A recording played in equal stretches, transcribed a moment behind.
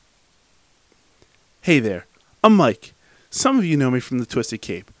Hey there, I'm Mike. Some of you know me from the Twisted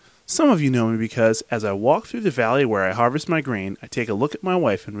Cape. Some of you know me because as I walk through the valley where I harvest my grain, I take a look at my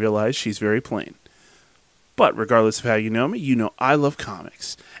wife and realize she's very plain. But regardless of how you know me, you know I love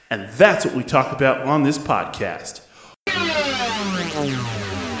comics. And that's what we talk about on this podcast.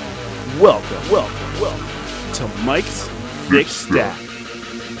 Welcome to Mike's Thick Stack.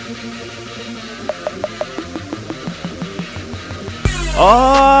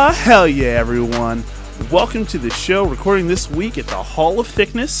 Aw, hell yeah, everyone. Welcome to the show, recording this week at the Hall of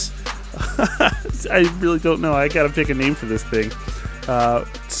Thickness. I really don't know. I gotta pick a name for this thing.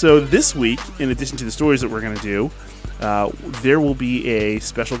 So this week, in addition to the stories that we're going to do, there will be a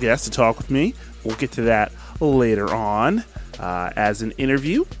special guest to talk with me. We'll get to that later on as an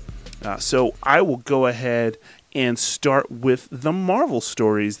interview. So I will go ahead and start with the Marvel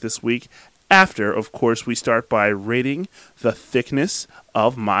stories this week. After, of course, we start by rating the thickness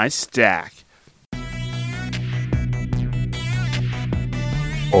of my stack.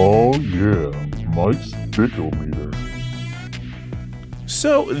 Oh yeah, Mike's Thickometer.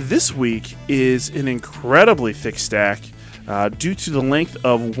 So this week is an incredibly thick stack due to the length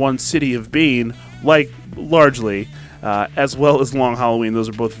of One City of Bane, largely, as well as Long Halloween. Those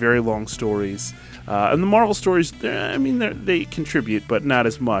are both very long stories. And the Marvel stories, they contribute, but not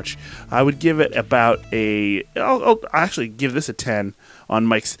as much. I would give it about I'll actually give this a 10 on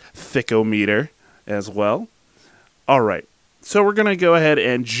Mike's Thickometer as well. All right, so we're going to go ahead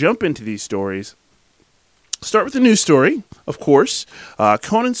and jump into these stories. Start with the news story, of course.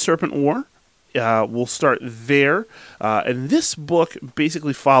 Conan's Serpent War. We'll start there. And this book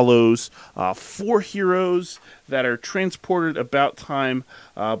basically follows 4 heroes that are transported about time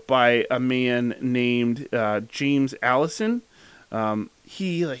by a man named James Allison.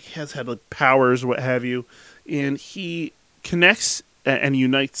 He has had powers, what have you, and he connects and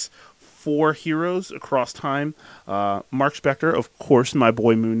unites 4 heroes across time. Mark Spector, of course, my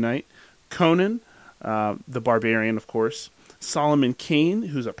boy Moon Knight. Conan, the Barbarian, of course. Solomon Kane,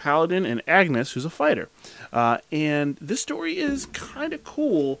 who's a paladin, and Agnes, who's a fighter. And this story is kind of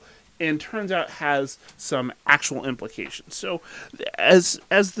cool and turns out has some actual implications. So as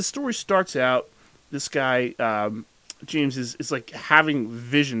the story starts out, this guy, James, is having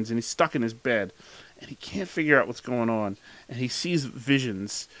visions, and he's stuck in his bed, and he can't figure out what's going on. And he sees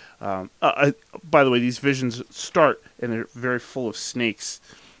visions. By the way, these visions start, and they're very full of snakes,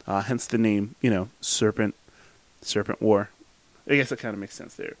 hence the name, Serpent War. I guess that kind of makes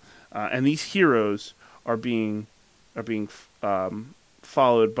sense there. And these heroes are being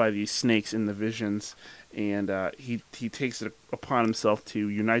followed by these snakes in the visions, and he takes it upon himself to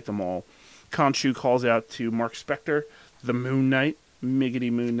unite them all. Khonshu calls out to Mark Spector, the Moon Knight,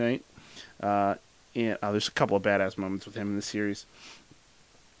 Miggity Moon Knight, and there's a couple of badass moments with him in the series.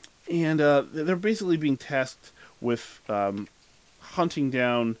 And they're basically being tasked with hunting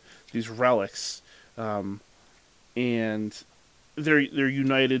down these relics, and they're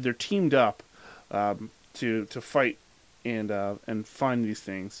united. They're teamed up to fight and find these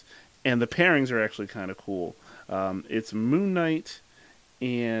things. And the pairings are actually kind of cool. It's Moon Knight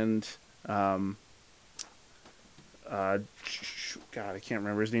and God, I can't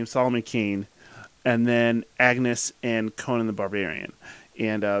remember his name. Solomon Kane, and then Agnes and Conan the Barbarian.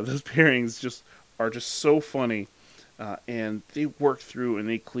 And those pairings are just so funny. And they work through and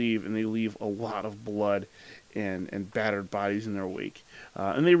they cleave and they leave a lot of blood and battered bodies in their wake.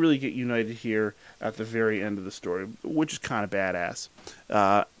 And they really get united here at the very end of the story, which is kind of badass.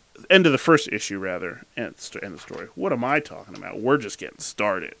 End of the first issue, rather. End of the story. What am I talking about? We're just getting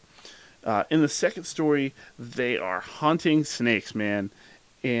started. In the second story, they are hunting snakes, man.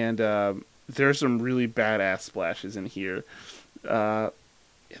 And there's some really badass splashes in here.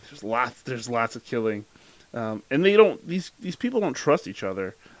 There's lots of killing. And they don't. These people don't trust each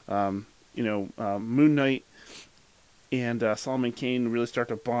other. Moon Knight and Solomon Kane really start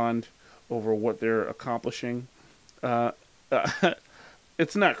to bond over what they're accomplishing.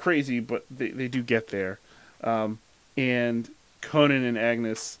 It's not crazy, but they do get there. And Conan and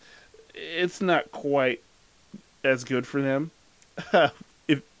Agnes, it's not quite as good for them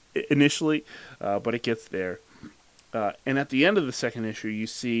initially, but it gets there. And at the end of the second issue, you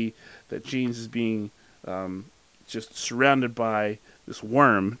see that James is being just surrounded by this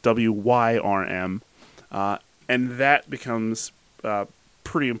worm, WYRM, and that becomes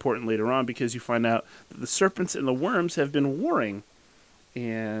pretty important later on because you find out that the serpents and the worms have been warring,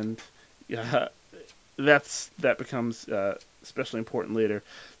 and that becomes especially important later.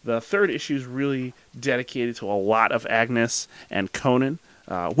 The third issue is really dedicated to a lot of Agnes and Conan,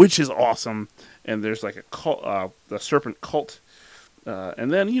 which is awesome. And there's like a cult, the serpent cult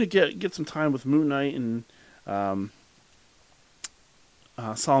And then get some time with Moon Knight and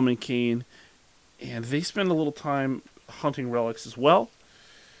Solomon Kane, and they spend a little time hunting relics as well.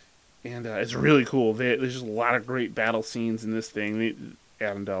 And it's really cool. There's just a lot of great battle scenes in this thing,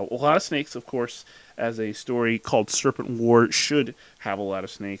 and a lot of snakes, of course, as a story called Serpent War should have a lot of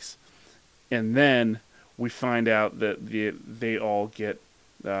snakes. And then we find out that they all get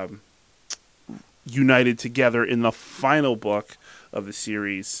united together in the final book of the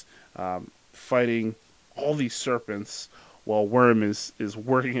series, fighting all these serpents while Worm is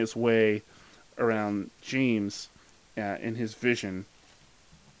working his way around James in his vision.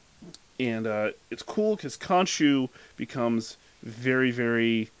 And it's cool because Khonshu becomes very,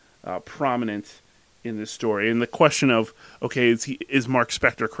 very prominent in this story. And the question of, okay, is Mark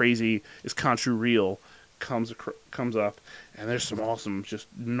Spector crazy? Is Khonshu real? Comes up. And there's some awesome, just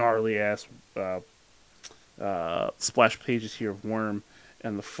gnarly-ass splash pages here of Worm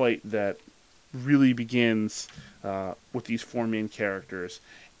and the fight that really begins with these four main characters.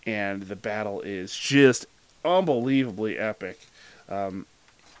 And the battle is just unbelievably epic.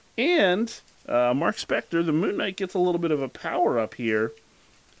 And Mark Spector, the Moon Knight, gets a little bit of a power-up here.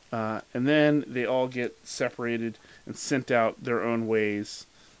 And then they all get separated and sent out their own ways.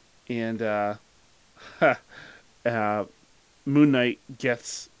 And Moon Knight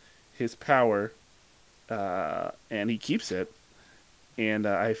gets his power, and he keeps it. And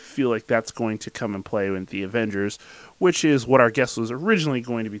I feel like that's going to come and play with the Avengers, which is what our guest was originally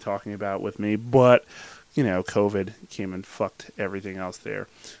going to be talking about with me. But, COVID came and fucked everything else there.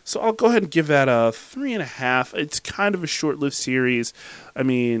 So I'll go ahead and give that a 3.5. It's kind of a short-lived series. I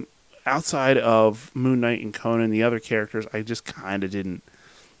mean, outside of Moon Knight and Conan, the other characters, I just kind of didn't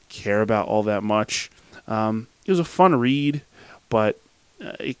care about all that much. It was a fun read, but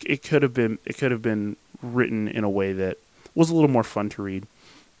it could have been written in a way that was a little more fun to read.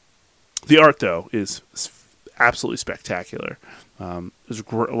 The art, though, is absolutely spectacular. There's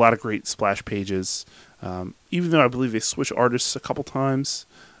a lot of great splash pages. Even though I believe they switch artists a couple times.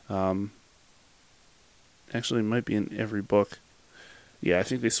 Actually, it might be in every book. Yeah, I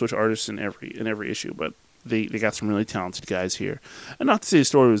think they switch artists in every issue, but they got some really talented guys here. And not to say the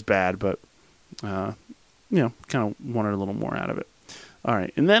story was bad, but kind of wanted a little more out of it. All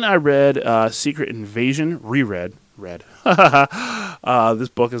right, and then I read Secret Invasion, read. This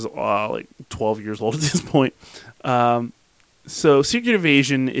book is like 12 years old at this point. So Secret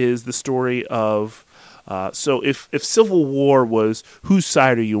Invasion is the story of... so if Civil War was whose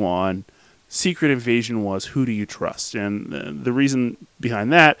side are you on, Secret Invasion was who do you trust? And the reason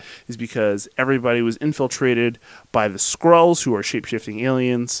behind that is because everybody was infiltrated by the Skrulls, who are shape-shifting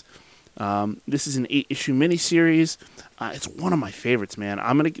aliens. This is an 8-issue miniseries. It's one of my favorites, man.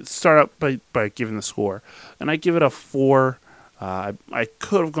 I'm going to start out by giving the score. And I give it a 4. I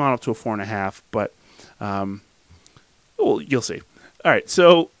could have gone up to a 4.5, but you'll see. All right,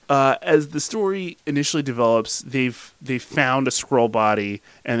 so as the story initially develops, they've found a Skrull body,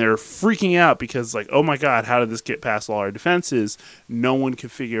 and they're freaking out because, like, oh my god, how did this get past all our defenses? No one can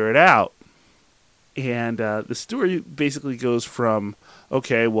figure it out. And the story basically goes from,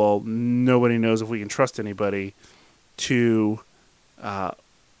 okay, well, nobody knows if we can trust anybody, to,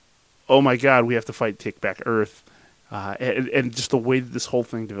 oh my god, we have to fight Take Back Earth. And just the way that this whole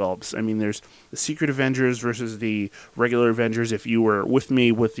thing develops. I mean, there's the Secret Avengers versus the regular Avengers. If you were with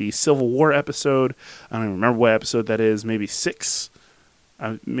me with the Civil War episode, I don't even remember what episode that is, maybe 6?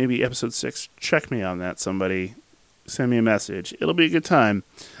 Maybe episode 6. Check me on that, somebody. Send me a message. It'll be a good time.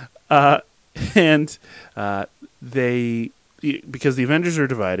 Because the Avengers are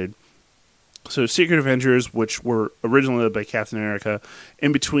divided. So Secret Avengers, which were originally led by Captain America,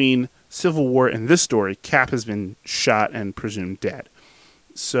 in between Civil War and this story, Cap has been shot and presumed dead.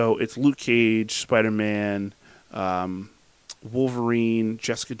 So it's Luke Cage, Spider-Man, Wolverine,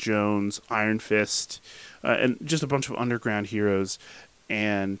 Jessica Jones, Iron Fist, and just a bunch of underground heroes.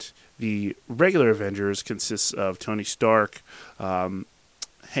 And the regular Avengers consists of Tony Stark,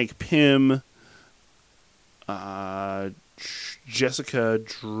 Hank Pym, Jessica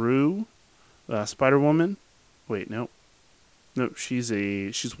Drew, Spider-Woman. Wait, no, she's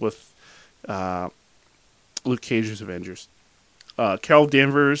with Luke Cage's Avengers. Carol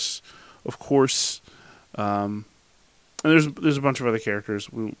Danvers, of course, and there's a bunch of other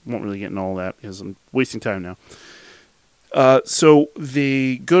characters. We won't really get into all that because I'm wasting time now. So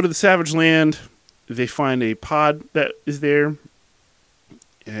they go to the Savage Land. They find a pod that is there,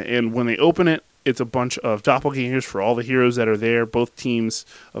 and when they open it, it's a bunch of doppelgangers for all the heroes that are there. Both teams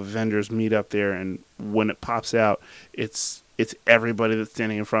of Avengers meet up there, and when it pops out, it's everybody that's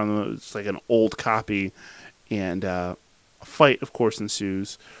standing in front of them. It's like an old copy, and a fight, of course,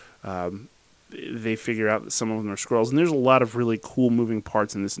 ensues. They figure out that some of them are Skrulls, and there's a lot of really cool moving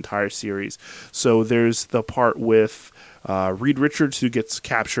parts in this entire series. So there's the part with Reed Richards, who gets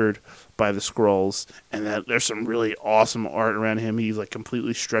captured by the Skrulls, and that there's some really awesome art around him. He's like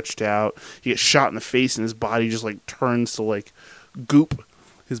completely stretched out. He gets shot in the face, and his body just like turns to like goop.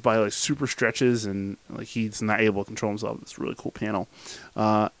 His body like super stretches, and like he's not able to control himself. It's a really cool panel.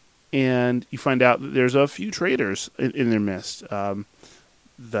 And you find out that there's a few traitors in their midst.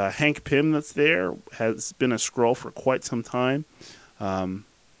 The Hank Pym that's there has been a Skrull for quite some time. There's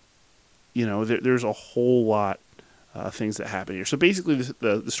a whole lot of things that happen here. So basically,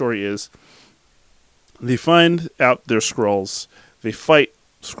 the story is they find out they're Skrulls. They fight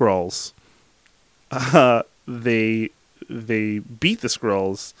Skrulls. They beat the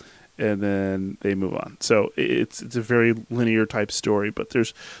Skrulls, and then they move on. So it's a very linear type story, but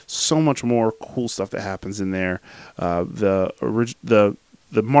there's so much more cool stuff that happens in there.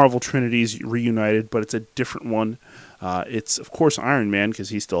 The Marvel Trinity's reunited, but it's a different one. It's, of course, Iron Man, because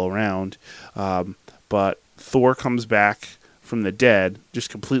he's still around. But Thor comes back from the dead, just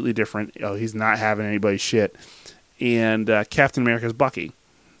completely different. He's not having anybody's shit. And Captain America's Bucky.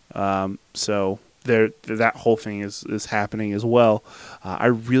 So that whole thing is happening as well. I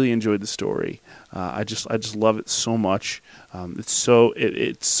really enjoyed the story. I just love it so much. It's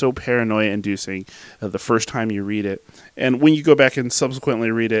so paranoia-inducing the first time you read it, and when you go back and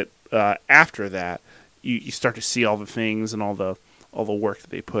subsequently read it after that, you start to see all the things and all the work that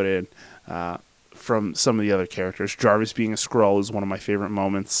they put in from some of the other characters. Jarvis being a Skrull is one of my favorite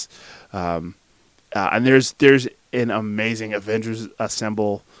moments, and there's an amazing Avengers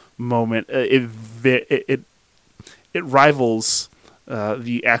Assemble moment. It rivals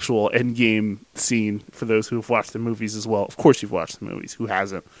the actual Endgame scene for those who have watched the movies as well. Of course you've watched the movies. Who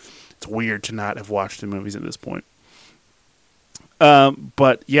hasn't? It's weird to not have watched the movies at this point.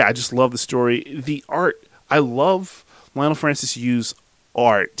 But yeah, I just love the story. The art, I love Lionel Francis Yu's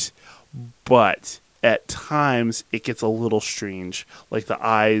art, but at times it gets a little strange. Like the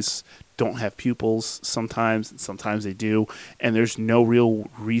eyes don't have pupils sometimes they do, and there's no real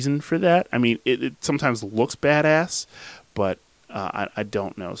reason for that. I mean, it sometimes looks badass, but I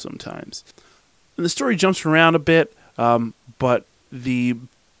don't know sometimes. And the story jumps around a bit, but the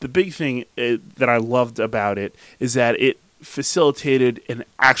big thing that I loved about it is that it facilitated an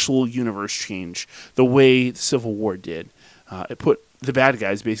actual universe change, the way Civil War did. It put the bad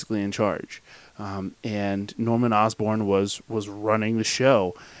guys basically in charge, and Norman Osborn was running the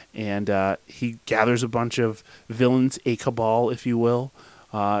show, and he gathers a bunch of villains, a cabal, if you will,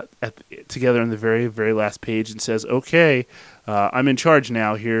 together in the very, very last page and says, okay, I'm in charge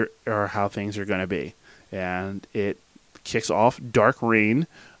now. Here are how things are going to be. And it kicks off Dark Reign,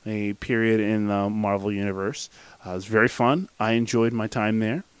 a period in the Marvel Universe. It was very fun. I enjoyed my time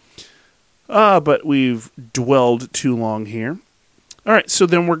there. But we've dwelled too long here. All right, so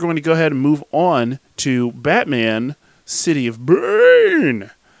then we're going to go ahead and move on to Batman, City of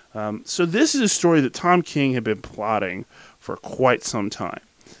Bane. So this is a story that Tom King had been plotting for quite some time.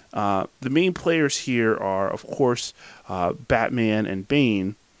 The main players here are, of course, Batman and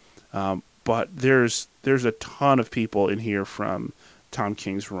Bane, but there's a ton of people in here from Tom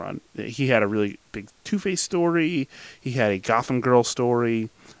King's run. He had a really big Two-Face story. He had a Gotham Girl story,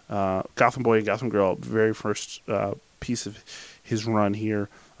 Gotham Boy and Gotham Girl, very first piece of his run here.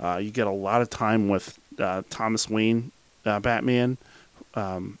 You get a lot of time with Thomas Wayne Batman,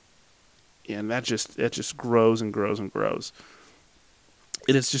 and that just grows and grows and grows.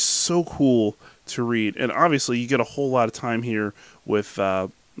 It is just so cool to read, and obviously you get a whole lot of time here with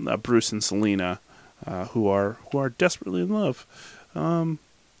Bruce and Selina, who are desperately in love. And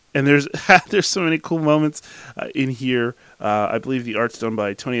there's so many cool moments in here. I believe the art's done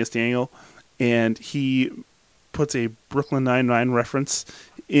by Tony S. Daniel, and he puts a Brooklyn Nine-Nine reference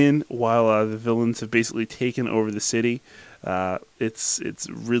in while the villains have basically taken over the city. It's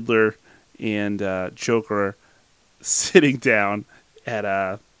Riddler and Joker sitting down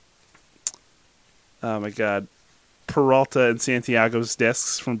at Peralta and Santiago's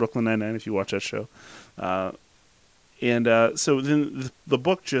desks from Brooklyn Nine-Nine, if you watch that show. So then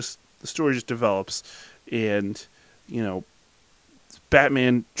the story just develops, and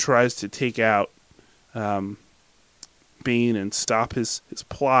Batman tries to take out Bane and stop his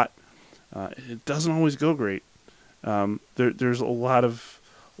plot. It doesn't always go great. There's a lot of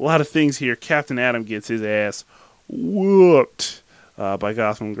things here. Captain Atom gets his ass whooped by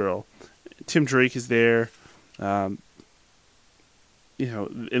Gotham Girl. Tim Drake is there. And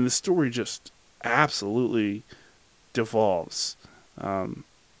the story just absolutely devolves,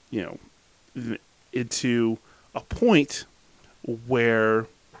 into a point where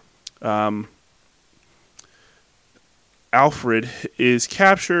Alfred is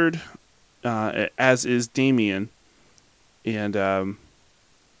captured, as is Damien, and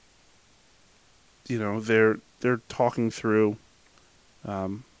they're talking through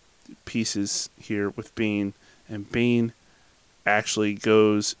pieces here with Bane, and Bane actually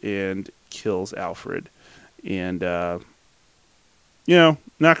goes and kills Alfred, and not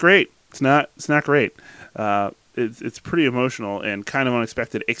great. It's not great. It's pretty emotional and kind of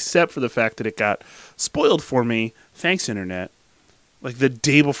unexpected, except for the fact that it got spoiled for me. Thanks, Internet. Like the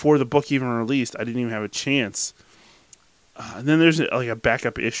day before the book even released, I didn't even have a chance. And then there's a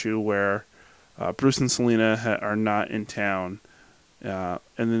backup issue where Bruce and Selena are not in town, and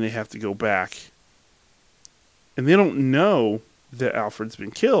then they have to go back, and they don't know that Alfred's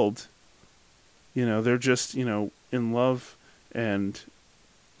been killed. They're just in love, and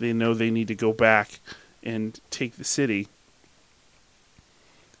they know they need to go back and take the city.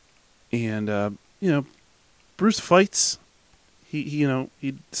 And Bruce fights. He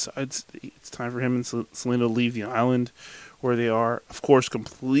decides it's time for him and Selena to leave the island where they are. Of course,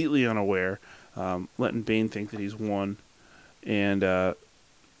 completely unaware, letting Bane think that he's won. And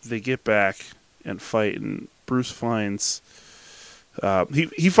they get back and fight, and Bruce finds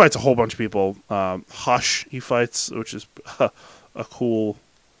he fights a whole bunch of people. Hush he fights, which is a cool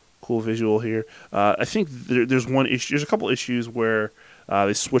visual here. I think there's one issue. There's a couple issues where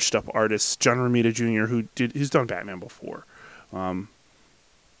they switched up artists. John Romita Jr., who's done Batman before,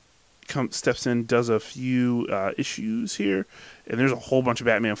 steps in, does a few issues here, and there's a whole bunch of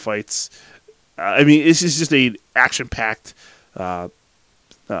Batman fights. It's just a action-packed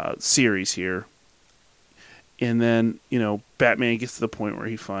series here. And then, Batman gets to the point where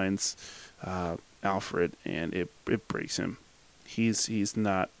he finds Alfred, and it breaks him. He's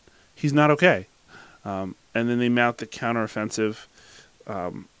not okay. And then they mount the counteroffensive,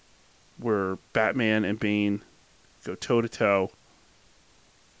 where Batman and Bane go toe to toe,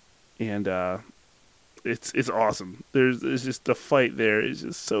 and it's awesome. There's just the fight there is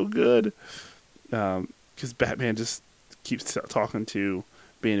just so good, because Batman just keeps talking to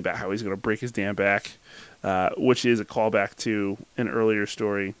Bane about how he's going to break his damn back, which is a callback to an earlier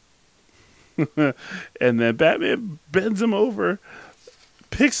story. And then Batman bends him over,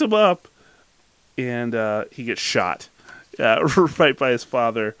 picks him up, and he gets shot right by his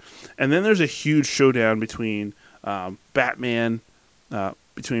father. And then there's a huge showdown between Batman,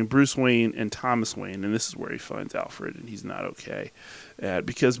 between Bruce Wayne and Thomas Wayne, and this is where he finds Alfred, and he's not okay,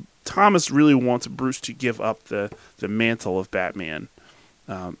 because Thomas really wants Bruce to give up the mantle of Batman,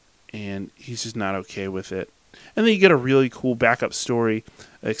 and he's just not okay with it. And then you get a really cool backup story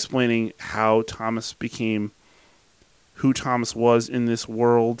explaining how Thomas became who Thomas was in this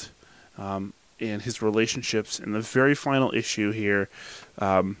world, and his relationships. And the very final issue here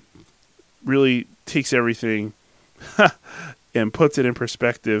really takes everything and puts it in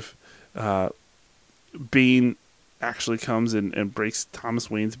perspective. Bane actually comes and breaks Thomas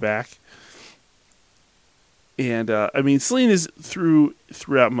Wayne's back. And, Selene is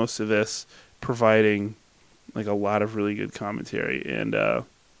throughout most of this providing a lot of really good commentary. And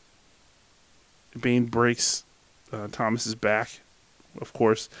Bane breaks Thomas's back, of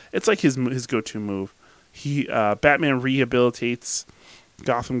course. It's like his go-to move. Batman rehabilitates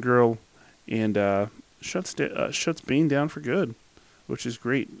Gotham Girl and shuts Bane down for good, which is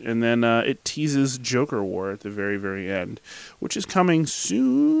great. And then it teases Joker War at the very, very end, which is coming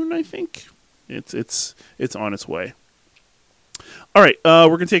soon, I think. It's on its way. All right, we're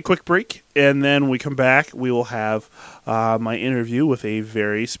going to take a quick break, and then when we come back, we will have my interview with a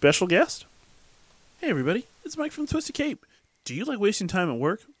very special guest. Hey, everybody, it's Mike from Twisted Cape. Do you like wasting time at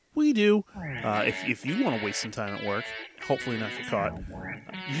work? We do. If you want to waste some time at work, hopefully not get caught,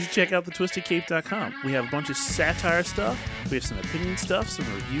 you should check out thetwistedcape.com. We have a bunch of satire stuff, we have some opinion stuff, some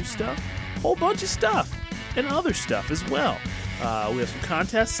review stuff, a whole bunch of stuff, and other stuff as well. We have some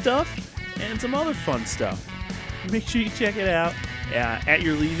contest stuff, and some other fun stuff. Make sure you check it out at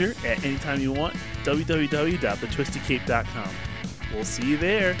your leisure, at any time you want, www.thetwistedcape.com. We'll see you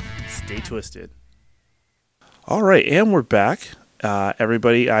there. Stay twisted. All right, and we're back.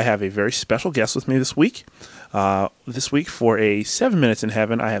 Everybody, I have a very special guest with me this week. This week, for a 7 Minutes in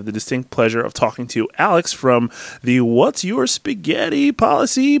Heaven, I have the distinct pleasure of talking to Alex from the What's Your Spaghetti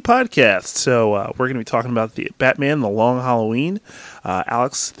Policy podcast. So we're going to be talking about the Batman, The Long Halloween.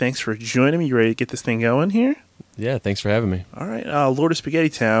 Alex, thanks for joining me. You ready to get this thing going here? Yeah, thanks for having me. All right, Lord of Spaghetti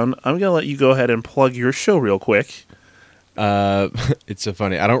Town, I'm going to let you go ahead and plug your show real quick. It's so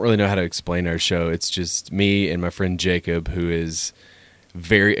funny. I don't really know how to explain our show. It's just me and my friend Jacob, who is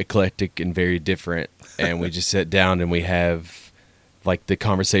very eclectic and very different. And we just sit down and we have like the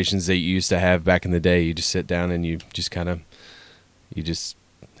conversations that you used to have back in the day. You just sit down and you just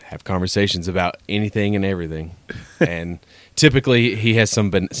have conversations about anything and everything. And typically he has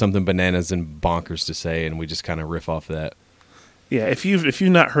something bananas and bonkers to say, and we just kind of riff off that. Yeah, if you've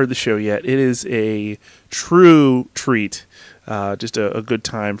not heard the show yet, it is a true treat. Just a good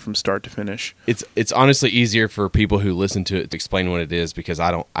time from start to finish. It's honestly easier for people who listen to it to explain what it is, because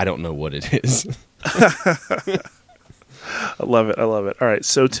I don't know what it is. I love it. All right,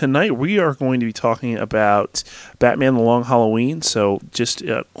 so tonight we are going to be talking about Batman: The Long Halloween. So just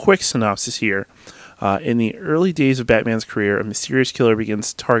a quick synopsis here. In the early days of Batman's career, a mysterious killer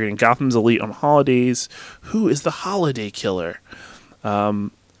begins targeting Gotham's elite on holidays. Who is the holiday killer?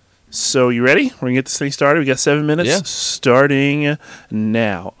 So you ready? We're going to get this thing started. We got 7 minutes starting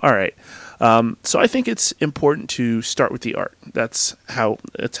now. All right. So I think it's important to start with the art. That's how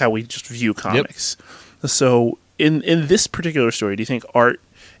we just view comics. Yep. So in this particular story, do you think art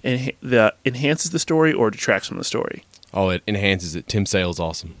enhances the story or detracts from the story? Oh, it enhances it. Tim Sale's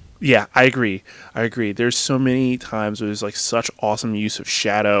awesome. Yeah, I agree. There's so many times where there's like such awesome use of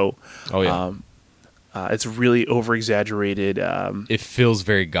shadow. Oh yeah. It's really over-exaggerated. It feels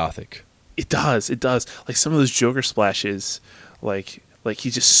very gothic. It does. Like some of those Joker splashes, like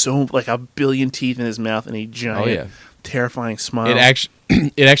he's just so like a billion teeth in his mouth and a giant, terrifying smile.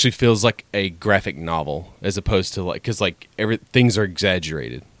 It actually feels like a graphic novel as opposed to like, because like things are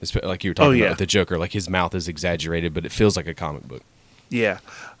exaggerated. Like you were talking about with the Joker, like his mouth is exaggerated, but it feels like a comic book. Yeah.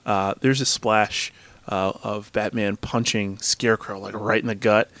 There's a splash of Batman punching Scarecrow like right in the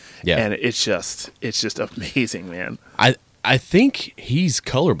gut. Yeah. And it's just amazing, man. I think he's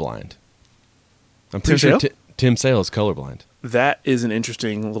colorblind. I'm pretty sure Tim Sale is colorblind. That is an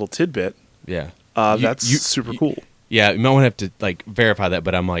interesting little tidbit. Yeah. That's super cool. Yeah, you might want to have to like verify that,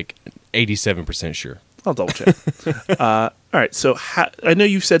 but I'm like 87% sure. I'll double check. All right, so I know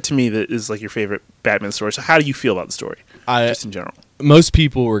you've said to me that is like your favorite Batman story. So how do you feel about the story, just in general? Most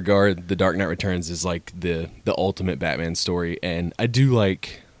people regard The Dark Knight Returns as like the ultimate Batman story, and I do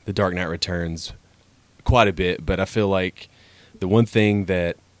like The Dark Knight Returns quite a bit, but I feel like the one thing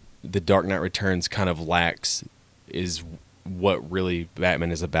that The Dark Knight Returns kind of lacks is what really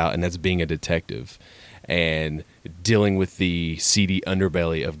Batman is about, and that's being a detective and dealing with the seedy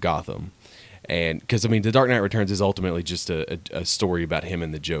underbelly of Gotham. And because, I mean, The Dark Knight Returns is ultimately just a story about him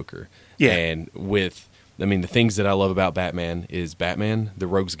and the Joker. Yeah. And the things that I love about Batman is Batman, the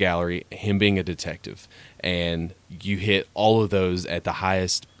Rogues Gallery, him being a detective. And you hit all of those at the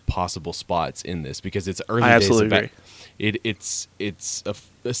highest possible spots in this, because it's early days of Batman. It's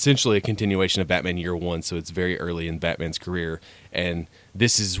essentially a continuation of Batman Year One, so it's very early in Batman's career. And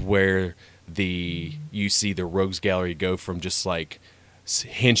this is where you see the Rogues Gallery go from just like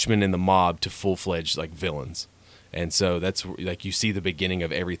henchmen in the mob to full-fledged like villains. And so that's like you see the beginning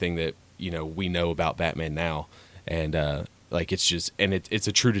of everything that we know about Batman now. And it's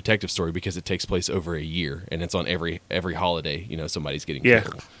a true detective story because it takes place over a year, and it's on every holiday. Somebody's getting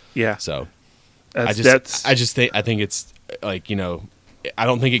killed. Yeah. So I think it's like I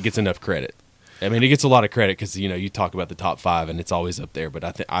don't think it gets enough credit. I mean, it gets a lot of credit because you talk about the top 5 and it's always up there.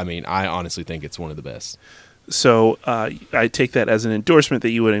 But I honestly think it's one of the best. So I take that as an endorsement that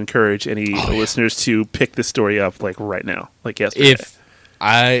you would encourage any listeners to pick this story up like right now, like yesterday.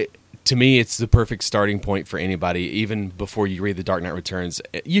 To me, it's the perfect starting point for anybody. Even before you read The Dark Knight Returns,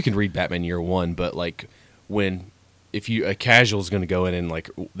 you can read Batman Year One, but like if a casual is going to go in and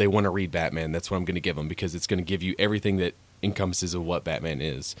like they want to read Batman, that's what I'm going to give them, because it's going to give you everything that encompasses of what Batman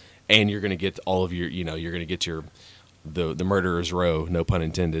is, and you're going to get all of your, you're going to get the murderer's row, no pun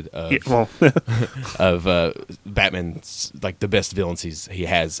intended, of Batman's like the best villains he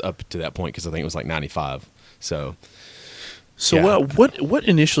has up to that point, because I think it was like 95. So yeah. What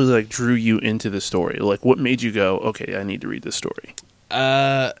initially like drew you into the story? Like, what made you go, okay, I need to read this story?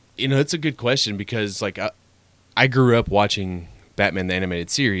 It's a good question, because like I grew up watching Batman the Animated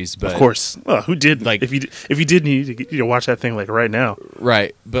Series, but of course, who did? Like, if you did need to watch that thing like right now,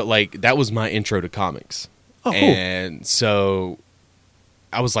 right? But like that was my intro to comics, and so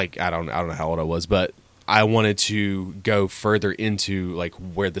I was like, I don't know how old I was, but I wanted to go further into like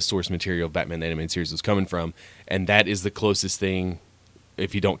where the source material of Batman the Animated Series was coming from, and that is the closest thing,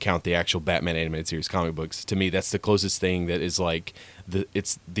 if you don't count the actual Batman Animated Series comic books, to me that's the closest thing that is like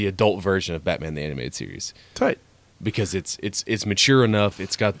it's the adult version of Batman the Animated Series. Tight. Because it's mature enough,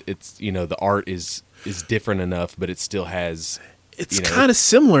 the art is different enough, but it still has kind of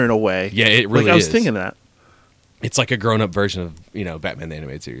similar in a way. Yeah, it really is. I was thinking that. It's like a grown up version of Batman the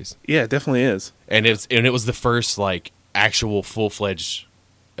Animated Series. Yeah, it definitely is. And it was the first like actual full-fledged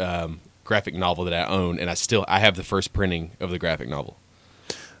graphic novel that I own, and I have the first printing of the graphic novel.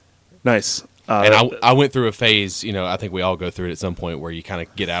 Nice. And I went through a phase, I think we all go through it at some point where you kind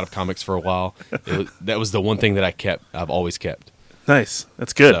of get out of comics for a while. That was the one thing that I've always kept. Nice.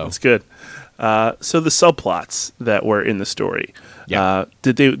 That's good. So. That's good. So the subplots that were in the story, Yeah.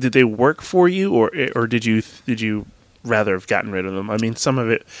 did they work for you, or did you rather have gotten rid of them? I mean, some of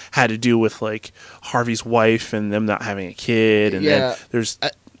it had to do with like Harvey's wife and them not having a kid, and then there's.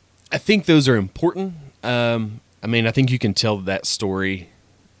 I think those are important. I mean, I think you can tell that story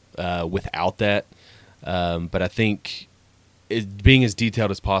without that, but I think being as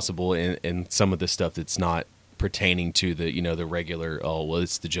detailed as possible in some of the stuff that's not pertaining to the the regular,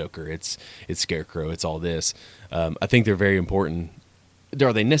 it's the Joker, it's Scarecrow, it's all this. I think they're very important.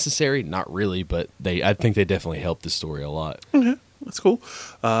 Are they necessary? Not really, but I think they definitely help the story a lot. Okay, that's cool.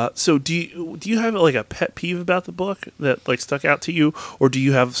 So do you have like a pet peeve about the book that like stuck out to you, or do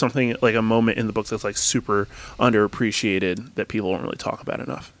you have something like a moment in the book that's like super underappreciated that people don't really talk about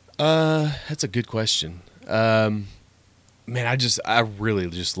enough? That's a good question. Man, I really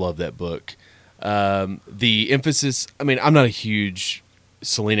just love that book. The emphasis, I mean, I'm not a huge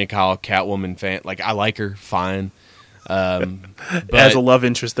Selena Kyle Catwoman fan. Like, I like her fine. But as a love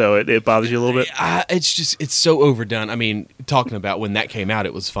interest, though, it bothers you a little bit. It's so overdone. I mean, talking about when that came out,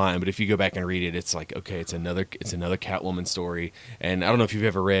 it was fine. But if you go back and read it, it's like, okay, it's another Catwoman story. And I don't know if you've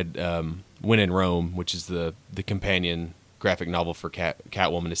ever read When in Rome, which is the companion graphic novel for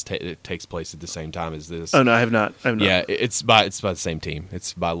Catwoman. It takes place at the same time as this. Oh no, I have not. Yeah, it's by the same team.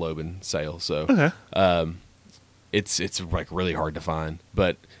 It's by Loeb and Sale. So okay. It's like really hard to find,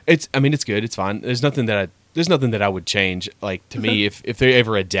 but it's good. It's fine. There's nothing that I would change. Like, to me, if they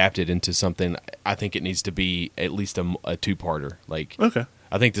ever adapt it into something, I think it needs to be at least a two-parter. Like, okay.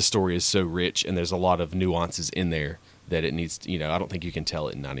 I think the story is so rich and there's a lot of nuances in there that it needs. I don't think you can tell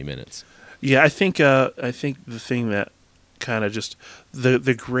it in 90 minutes. Yeah, I think the thing that kind of just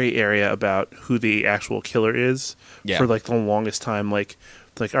the gray area about who the actual killer is for like the longest time, like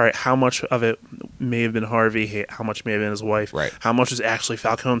all right, how much of it may have been Harvey, how much may have been his wife, right, how much was actually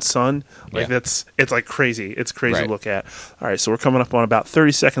Falcone's son, like it's like crazy right. to look at. All right, so we're coming up on about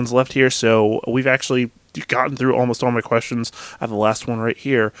 30 seconds left here, so we've actually gotten through almost all my questions. I have the last one right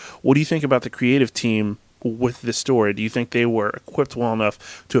here. What do you think about the creative team with this story? Do you think they were equipped well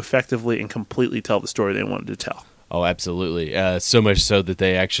enough to effectively and completely tell the story they wanted to tell? Oh, absolutely. So much so that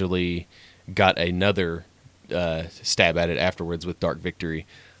they actually got another stab at it afterwards with Dark Victory.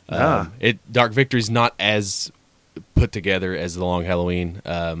 Dark Victory's not as put together as The Long Halloween,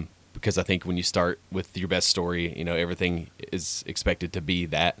 because I think when you start with your best story, everything is expected to be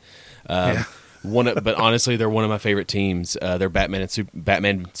that. But honestly, they're one of my favorite teams. Their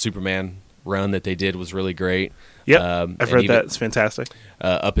Batman Superman run that they did was really great. Yep, I've read that. It's fantastic.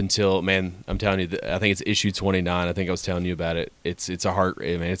 Up until, I'm telling you, I think it's issue 29. I think I was telling you about it. It's a heart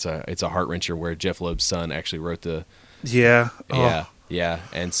wrencher where Jeff Loeb's son actually wrote the. Yeah. Yeah.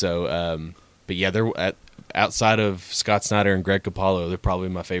 And so, but yeah, they're outside of Scott Snyder and Greg Capullo, they're probably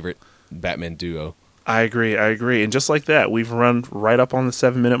my favorite Batman duo. I agree. And just like that, we've run right up on the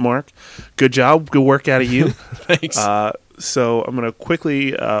 7-minute mark. Good job. Good work out of you. Thanks. So I'm going to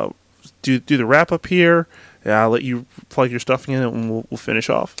quickly do the wrap up here. I'll let you plug your stuff in and we'll finish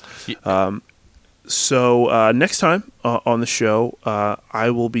off. Yeah. So next time on the show,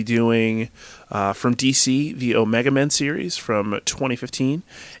 I will be doing from DC the Omega Men series from 2015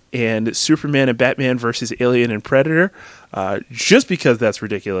 and Superman and Batman versus Alien and Predator, just because that's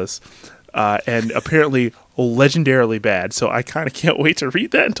ridiculous and apparently legendarily bad. So I kind of can't wait to read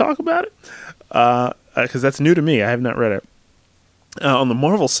that and talk about it because that's new to me. I have not read it. On the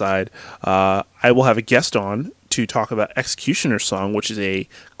Marvel side, I will have a guest on to talk about Executioner's Song, which is a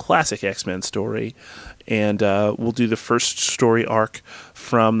classic X-Men story, and we'll do the first story arc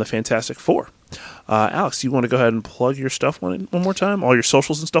from the Fantastic Four. Alex, you want to go ahead and plug your stuff one more time? All your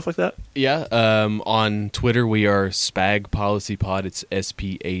socials and stuff like that? Yeah. On Twitter, we are Spag Policy Pod. It's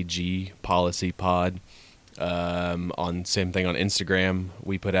SPAG Policy Pod. Same thing on Instagram.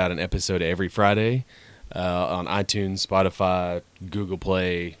 We put out an episode every Friday. On iTunes, Spotify, Google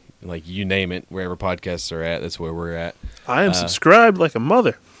Play, like you name it, wherever podcasts are at, that's where we're at. I am subscribed like a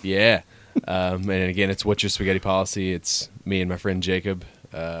mother. Yeah. And again, it's What's Your Spaghetti Policy. It's me and my friend Jacob,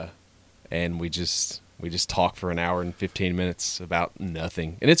 and we just talk for an hour and 15 minutes about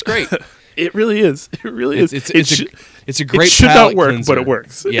nothing, and it's great. It really is. It really is. It's a great. It should palate not work, cleanser. but it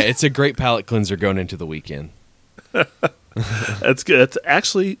works. Yeah, it's a great palate cleanser going into the weekend. That's good.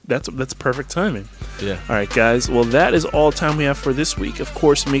 That's perfect timing. Yeah. All right, guys. Well, that is all the time we have for this week. Of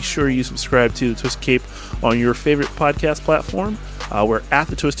course, make sure you subscribe to the Twisted Cape on your favorite podcast platform. We're at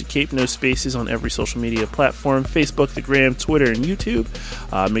the Twisted Cape, no spaces on every social media platform: Facebook, the Gram, Twitter, and YouTube.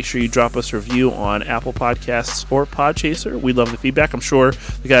 Make sure you drop us a review on Apple Podcasts or Podchaser. We love the feedback. I'm sure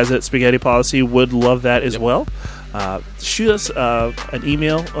the guys at Spaghetti Policy would love that as well. Shoot us an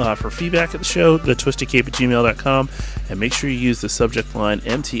email for feedback at the show, thetwistedcape@gmail.com, and make sure you use the subject line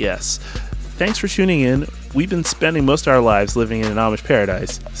MTS. Thanks for tuning in. We've been spending most of our lives living in an Amish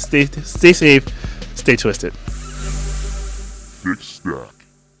paradise. Stay safe, stay twisted. Thick Stack.